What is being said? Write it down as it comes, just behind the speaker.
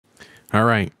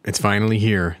Alright, it's finally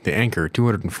here, the Anker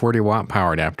 240 watt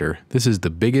power adapter. This is the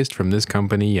biggest from this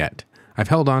company yet. I've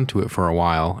held on to it for a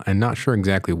while and not sure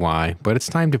exactly why, but it's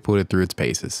time to put it through its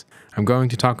paces. I'm going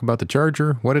to talk about the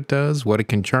charger, what it does, what it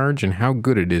can charge, and how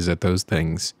good it is at those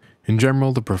things. In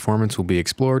general, the performance will be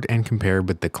explored and compared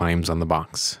with the claims on the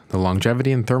box. The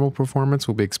longevity and thermal performance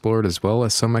will be explored, as well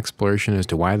as some exploration as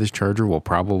to why this charger will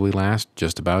probably last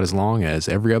just about as long as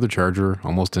every other charger,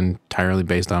 almost entirely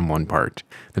based on one part.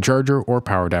 The charger or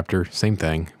power adapter, same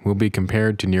thing, will be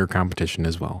compared to near competition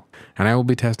as well. And I will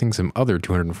be testing some other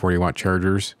 240 watt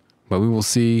chargers, but we will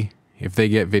see if they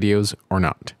get videos or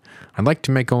not. I'd like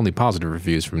to make only positive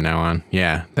reviews from now on.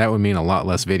 Yeah, that would mean a lot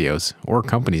less videos, or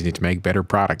companies need to make better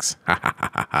products. Ha ha ha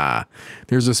ha ha.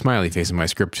 There's a smiley face in my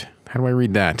script. How do I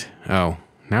read that? Oh,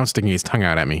 now it's sticking its tongue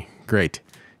out at me. Great.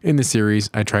 In this series,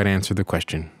 I try to answer the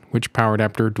question, which power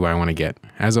adapter do I want to get?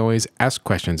 As always, ask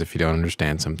questions if you don't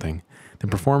understand something. The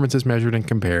performance is measured and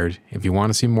compared. If you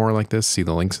want to see more like this, see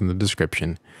the links in the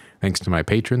description. Thanks to my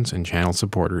patrons and channel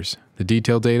supporters. The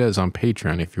detailed data is on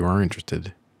Patreon if you are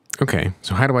interested. Okay,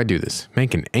 so how do I do this?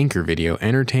 Make an Anker video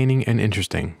entertaining and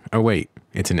interesting. Oh wait,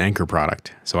 it's an Anker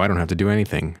product, so I don't have to do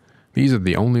anything. These are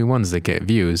the only ones that get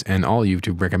views and all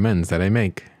YouTube recommends that I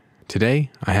make.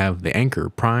 Today, I have the Anker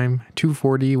Prime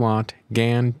 240 watt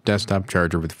GaN desktop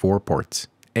charger with 4 ports,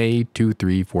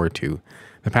 A2342.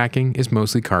 The packing is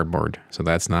mostly cardboard, so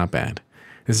that's not bad.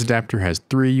 This adapter has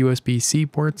 3 USB-C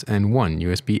ports and 1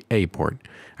 USB-A port.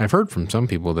 I've heard from some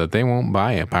people that they won't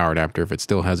buy a power adapter if it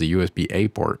still has a USB-A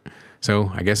port,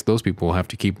 so I guess those people will have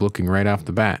to keep looking right off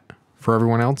the bat. For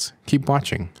everyone else, keep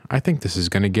watching. I think this is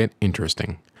going to get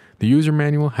interesting. The user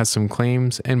manual has some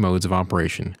claims and modes of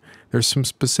operation. There's some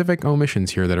specific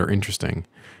omissions here that are interesting.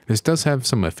 This does have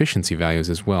some efficiency values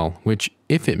as well, which,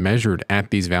 if it measured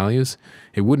at these values,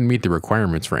 it wouldn't meet the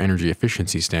requirements for energy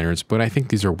efficiency standards, but I think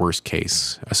these are worst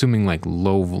case, assuming like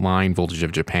low line voltage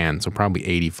of Japan, so probably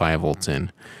 85 volts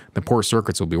in. The poor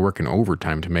circuits will be working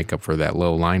overtime to make up for that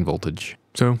low line voltage.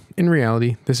 So, in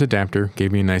reality, this adapter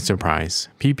gave me a nice surprise.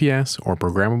 PPS, or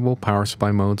programmable power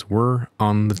supply modes, were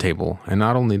on the table. And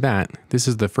not only that, this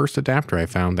is the first adapter I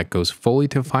found that goes fully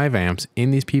to 5 amps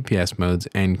in these PPS modes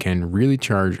and can really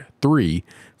charge 3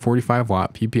 45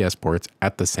 watt PPS ports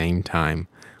at the same time.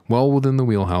 Well within the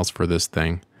wheelhouse for this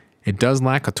thing. It does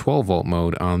lack a 12 volt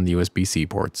mode on the USB-C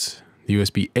ports. The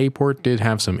USB-A port did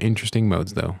have some interesting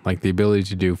modes though, like the ability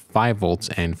to do 5 volts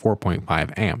and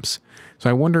 4.5 amps. So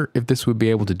I wonder if this would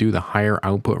be able to do the higher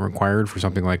output required for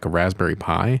something like a Raspberry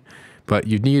Pi, but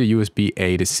you'd need a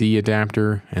USB-A to C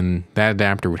adapter, and that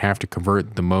adapter would have to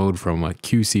convert the mode from a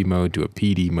QC mode to a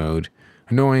PD mode.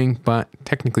 Annoying, but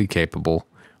technically capable.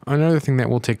 Another thing that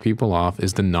will tick people off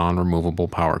is the non-removable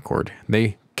power cord.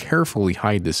 They carefully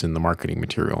hide this in the marketing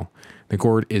material. The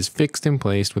cord is fixed in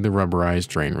place with a rubberized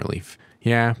drain relief.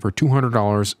 Yeah, for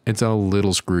 $200, it's a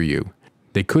little screw you.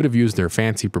 They could have used their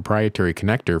fancy proprietary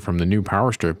connector from the new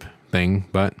power strip thing,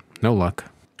 but no luck.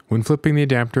 When flipping the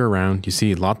adapter around, you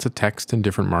see lots of text and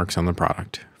different marks on the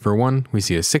product. For one, we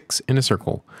see a 6 in a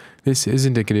circle. This is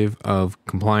indicative of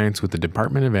compliance with the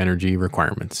Department of Energy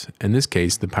requirements. In this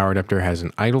case, the power adapter has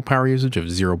an idle power usage of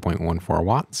 0.14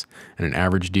 watts and an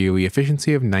average DOE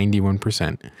efficiency of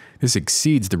 91%. This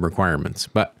exceeds the requirements,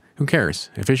 but who cares?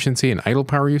 Efficiency and idle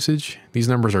power usage? These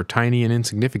numbers are tiny and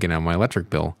insignificant on my electric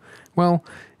bill. Well,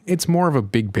 it's more of a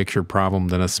big picture problem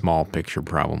than a small picture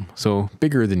problem, so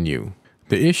bigger than you.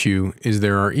 The issue is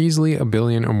there are easily a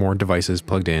billion or more devices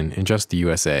plugged in just the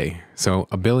USA, so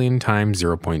a billion times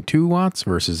 0.2 watts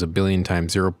versus a billion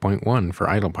times 0.1 for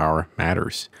idle power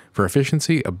matters. For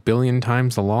efficiency, a billion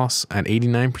times the loss at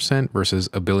 89% versus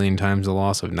a billion times the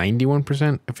loss of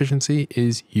 91% efficiency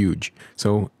is huge.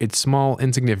 So it's small,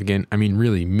 insignificant, I mean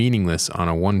really meaningless on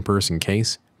a one-person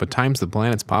case, but times the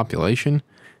planet's population,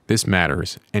 this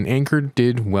matters, and Anker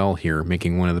did well here,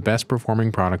 making one of the best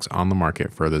performing products on the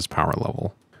market for this power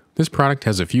level. This product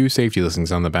has a few safety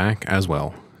listings on the back as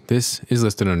well. This is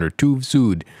listed under TÜV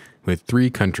Süd with 3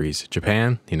 countries,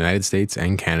 Japan, the United States,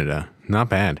 and Canada. Not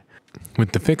bad.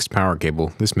 With the fixed power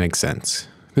cable, this makes sense.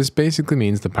 This basically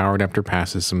means the power adapter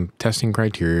passes some testing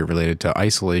criteria related to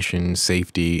isolation,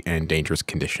 safety, and dangerous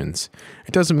conditions.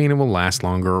 It doesn't mean it will last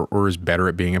longer or is better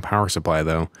at being a power supply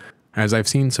though, as I've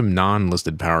seen some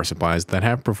non-listed power supplies that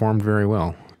have performed very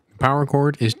well. The power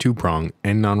cord is 2-prong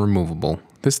and non-removable.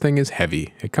 This thing is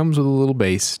heavy. It comes with a little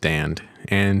base stand,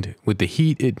 and with the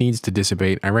heat it needs to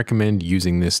dissipate, I recommend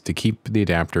using this to keep the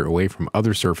adapter away from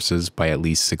other surfaces by at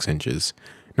least 6 inches.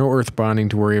 No earth bonding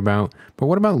to worry about, but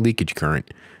what about leakage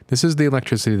current? This is the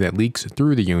electricity that leaks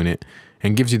through the unit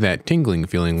and gives you that tingling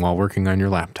feeling while working on your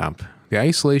laptop. The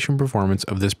isolation performance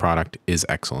of this product is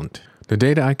excellent. The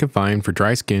data I could find for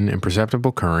dry skin and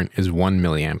perceptible current is 1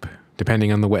 milliamp.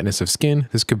 Depending on the wetness of skin,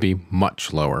 this could be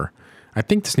much lower. I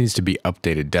think this needs to be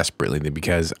updated desperately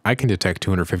because I can detect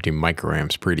 250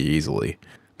 microamps pretty easily.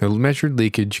 The measured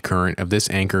leakage current of this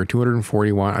Anker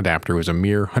 240 watt adapter was a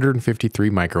mere 153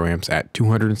 microamps at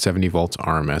 270 volts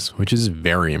RMS, which is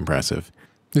very impressive.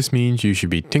 This means you should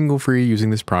be tingle-free using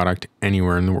this product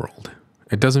anywhere in the world.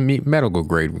 It doesn't meet medical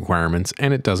grade requirements,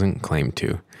 and it doesn't claim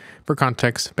to. For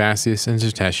context, Basius and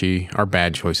Satechi are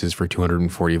bad choices for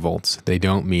 240 volts. They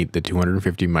don't meet the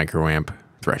 250 microamp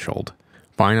threshold.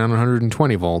 Fine on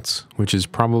 120 volts, which is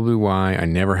probably why I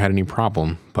never had any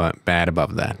problem, but bad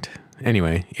above that.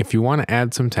 Anyway, if you want to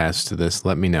add some tests to this,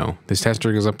 let me know. This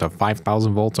tester goes up to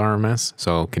 5000 volts RMS,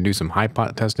 so can do some high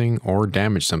pot testing or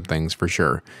damage some things for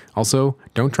sure. Also,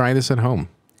 don't try this at home.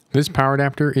 This power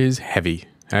adapter is heavy.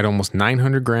 At almost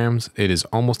 900 grams, it is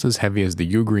almost as heavy as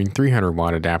the Ugreen 300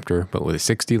 watt adapter, but with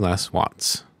 60 less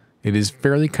watts. It is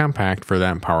fairly compact for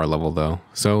that power level though,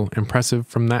 so impressive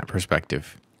from that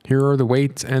perspective. Here are the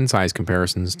weights and size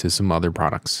comparisons to some other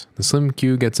products. The Slim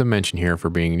Q gets a mention here for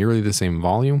being nearly the same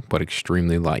volume, but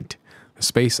extremely light. The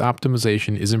space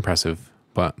optimization is impressive,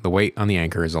 but the weight on the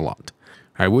Anker is a lot.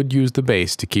 I would use the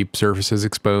base to keep surfaces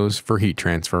exposed for heat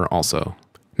transfer also.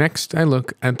 Next, I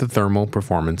look at the thermal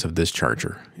performance of this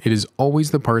charger. It is always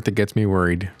the part that gets me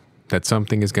worried that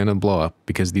something is going to blow up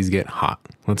because these get hot.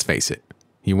 Let's face it.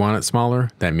 You want it smaller,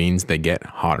 that means they get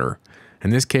hotter. In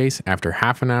this case, after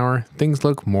half an hour, things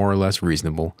look more or less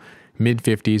reasonable,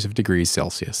 mid-50s of degrees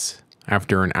Celsius.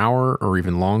 After an hour or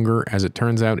even longer, as it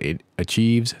turns out, it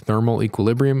achieves thermal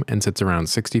equilibrium and sits around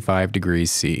 65 degrees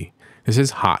C. This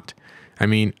is hot. I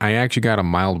mean, I actually got a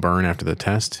mild burn after the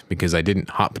test because I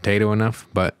didn't hot potato enough,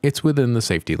 but it's within the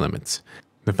safety limits.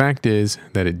 The fact is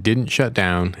that it didn't shut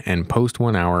down, and post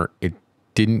 1 hour, it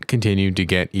didn't continue to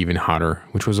get even hotter,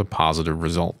 which was a positive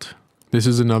result. This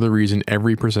is another reason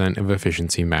every % of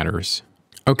efficiency matters.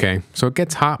 Okay, so it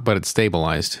gets hot, but it's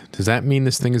stabilized. Does that mean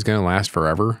this thing is going to last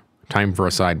forever? Time for a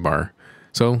sidebar.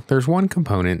 So there's one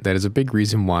component that is a big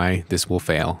reason why this will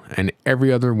fail, and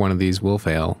every other one of these will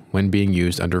fail when being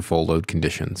used under full load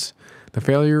conditions. The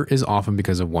failure is often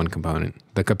because of one component,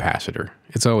 the capacitor.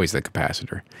 It's always the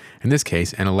capacitor. In this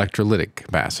case, an electrolytic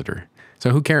capacitor.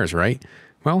 So who cares, right?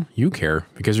 Well, you care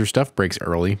because your stuff breaks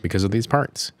early because of these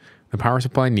parts. The power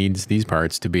supply needs these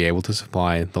parts to be able to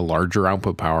supply the larger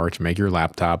output power to make your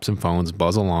laptops and phones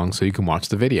buzz along so you can watch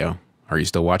the video. Are you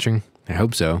still watching? I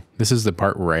hope so. This is the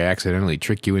part where I accidentally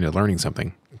trick you into learning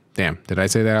something. Damn, did I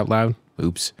say that out loud?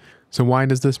 Oops. So why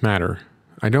does this matter?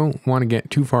 I don't want to get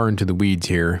too far into the weeds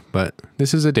here, but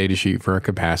this is a datasheet for a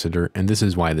capacitor, and this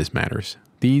is why this matters.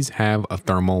 These have a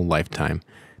thermal lifetime.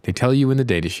 They tell you in the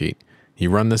datasheet. You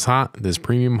run this hot, this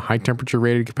premium high temperature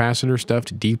rated capacitor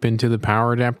stuffed deep into the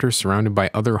power adapter surrounded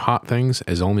by other hot things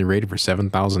is only rated for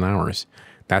 7,000 hours.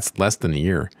 That's less than a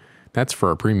year. That's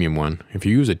for a premium one. If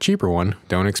you use a cheaper one,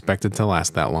 don't expect it to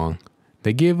last that long.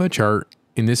 They give a chart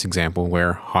in this example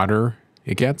where hotter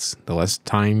it gets, the less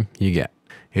time you get.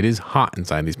 It is hot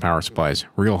inside these power supplies,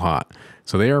 real hot.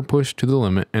 So they are pushed to the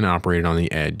limit and operated on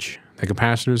the edge. The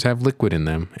capacitors have liquid in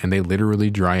them and they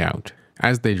literally dry out.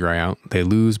 As they dry out, they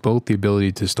lose both the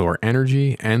ability to store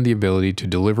energy and the ability to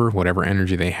deliver whatever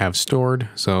energy they have stored.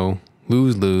 So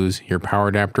lose-lose, your power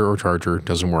adapter or charger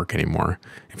doesn't work anymore.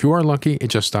 If you are lucky, it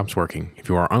just stops working. If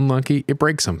you are unlucky, it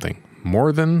breaks something.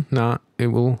 More than not, it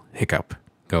will hiccup.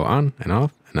 Go on and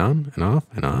off and on and off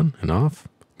and on and off.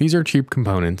 These are cheap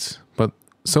components, but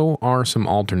so are some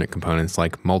alternate components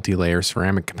like multi-layer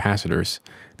ceramic capacitors.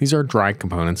 These are dry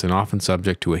components and often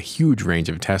subject to a huge range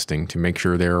of testing to make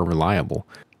sure they are reliable.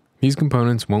 These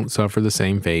components won't suffer the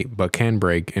same fate, but can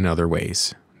break in other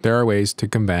ways. There are ways to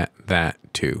combat that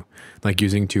too, like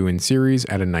using two in series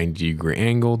at a 90-degree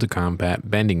angle to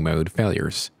combat bending mode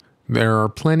failures. There are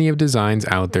plenty of designs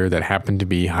out there that happen to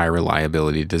be high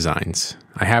reliability designs.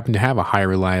 I happen to have a high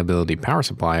reliability power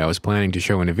supply I was planning to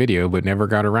show in a video but never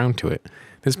got around to it.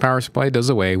 This power supply does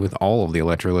away with all of the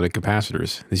electrolytic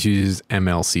capacitors. This uses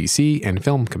MLCC and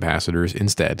film capacitors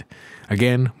instead.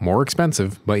 Again, more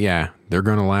expensive, but yeah, they're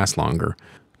going to last longer.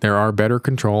 There are better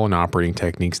control and operating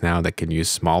techniques now that can use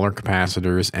smaller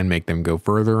capacitors and make them go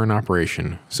further in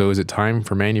operation. So is it time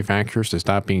for manufacturers to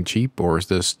stop being cheap, or is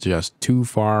this just too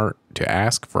far to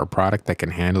ask for a product that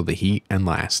can handle the heat and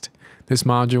last? This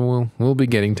module will be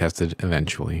getting tested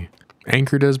eventually.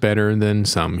 Anker does better than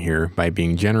some here by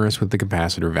being generous with the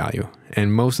capacitor value,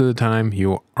 and most of the time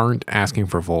you aren't asking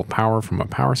for full power from a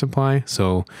power supply,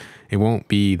 so it won't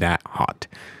be that hot.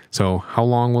 So how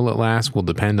long will it last will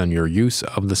depend on your use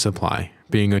of the supply.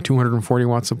 Being a 240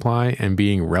 watt supply and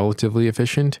being relatively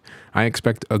efficient, I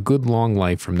expect a good long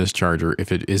life from this charger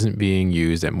if it isn't being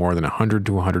used at more than 100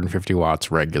 to 150 watts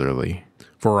regularly.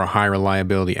 For a high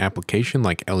reliability application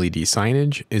like LED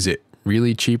signage, is it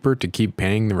really cheaper to keep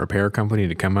paying the repair company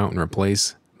to come out and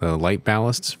replace the light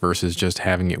ballasts versus just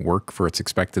having it work for its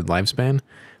expected lifespan?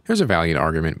 There's a valid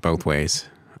argument both ways.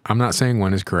 I'm not saying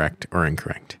one is correct or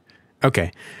incorrect.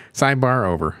 Okay, sidebar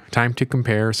over. Time to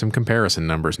compare some comparison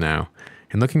numbers now.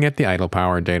 And looking at the idle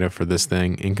power data for this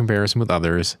thing in comparison with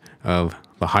others of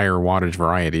the higher wattage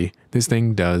variety, this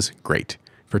thing does great.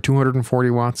 For 240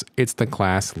 watts, it's the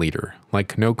class leader,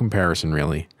 like no comparison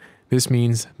really. This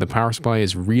means the power supply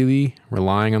is really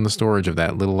relying on the storage of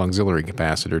that little auxiliary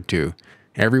capacitor too.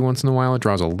 Every once in a while it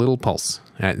draws a little pulse.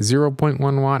 At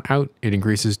 0.1 watt out, it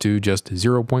increases to just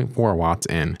 0.4 watts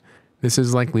in. This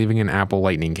is like leaving an Apple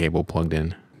Lightning cable plugged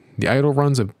in. The idle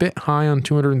runs a bit high on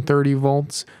 230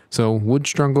 volts, so would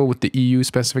struggle with the EU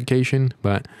specification,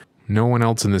 but no one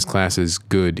else in this class is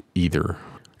good either.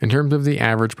 In terms of the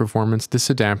average performance, this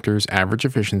adapter's average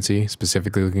efficiency,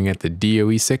 specifically looking at the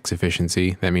DOE6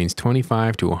 efficiency, that means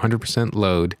 25 to 100%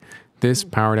 load, this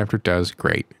power adapter does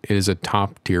great. It is a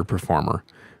top tier performer.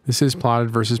 This is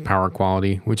plotted versus power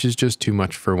quality, which is just too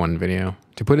much for one video.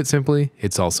 To put it simply,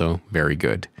 it's also very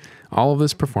good. All of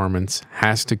this performance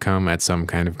has to come at some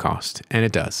kind of cost, and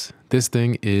it does. This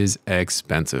thing is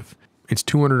expensive. It's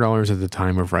 $200 at the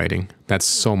time of writing. That's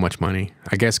so much money.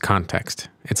 I guess context.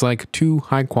 It's like two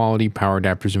high quality power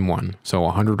adapters in one, so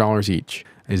 $100 each.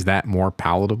 Is that more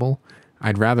palatable?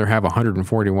 I'd rather have a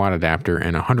 140 watt adapter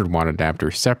and a 100 watt adapter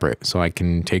separate so I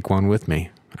can take one with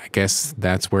me. I guess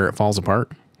that's where it falls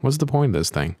apart. What's the point of this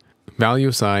thing? Value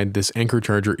aside, this Anker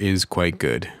charger is quite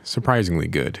good, surprisingly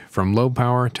good, from low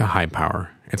power to high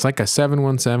power. It's like a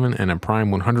 717 and a prime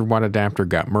 100 watt adapter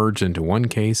got merged into one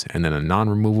case and then a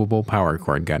non-removable power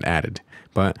cord got added.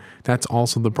 But that's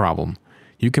also the problem.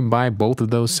 You can buy both of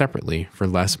those separately for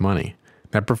less money.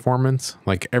 That performance,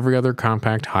 like every other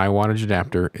compact high wattage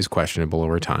adapter, is questionable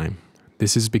over time.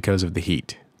 This is because of the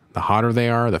heat. The hotter they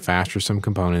are, the faster some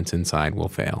components inside will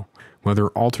fail. Whether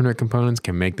alternate components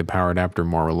can make the power adapter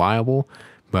more reliable,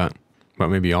 but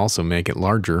maybe also make it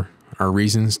larger, are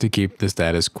reasons to keep the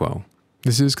status quo.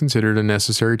 This is considered a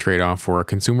necessary trade-off for a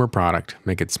consumer product.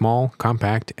 Make it small,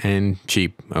 compact, and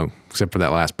cheap. Oh, except for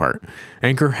that last part.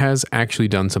 Anker has actually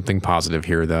done something positive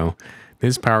here though.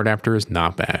 This power adapter is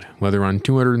not bad. Whether on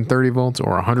 230 volts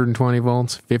or 120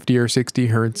 volts, 50 or 60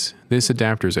 hertz, this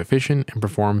adapter is efficient and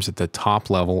performs at the top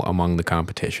level among the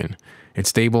competition. It's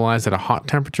stabilized at a hot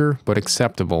temperature, but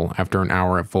acceptable after an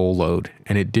hour at full load,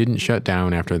 and it didn't shut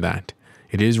down after that.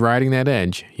 It is riding that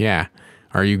edge, yeah.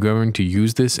 Are you going to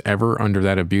use this ever under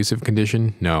that abusive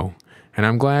condition? No. And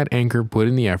I'm glad Anker put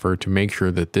in the effort to make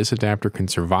sure that this adapter can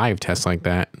survive tests like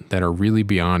that are really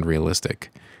beyond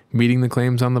realistic. Meeting the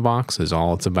claims on the box is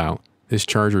all it's about. This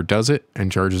charger does it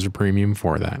and charges a premium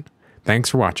for that. Thanks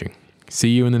for watching. See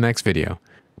you in the next video.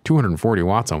 240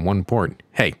 watts on one port.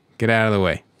 Hey, get out of the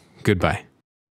way. Goodbye.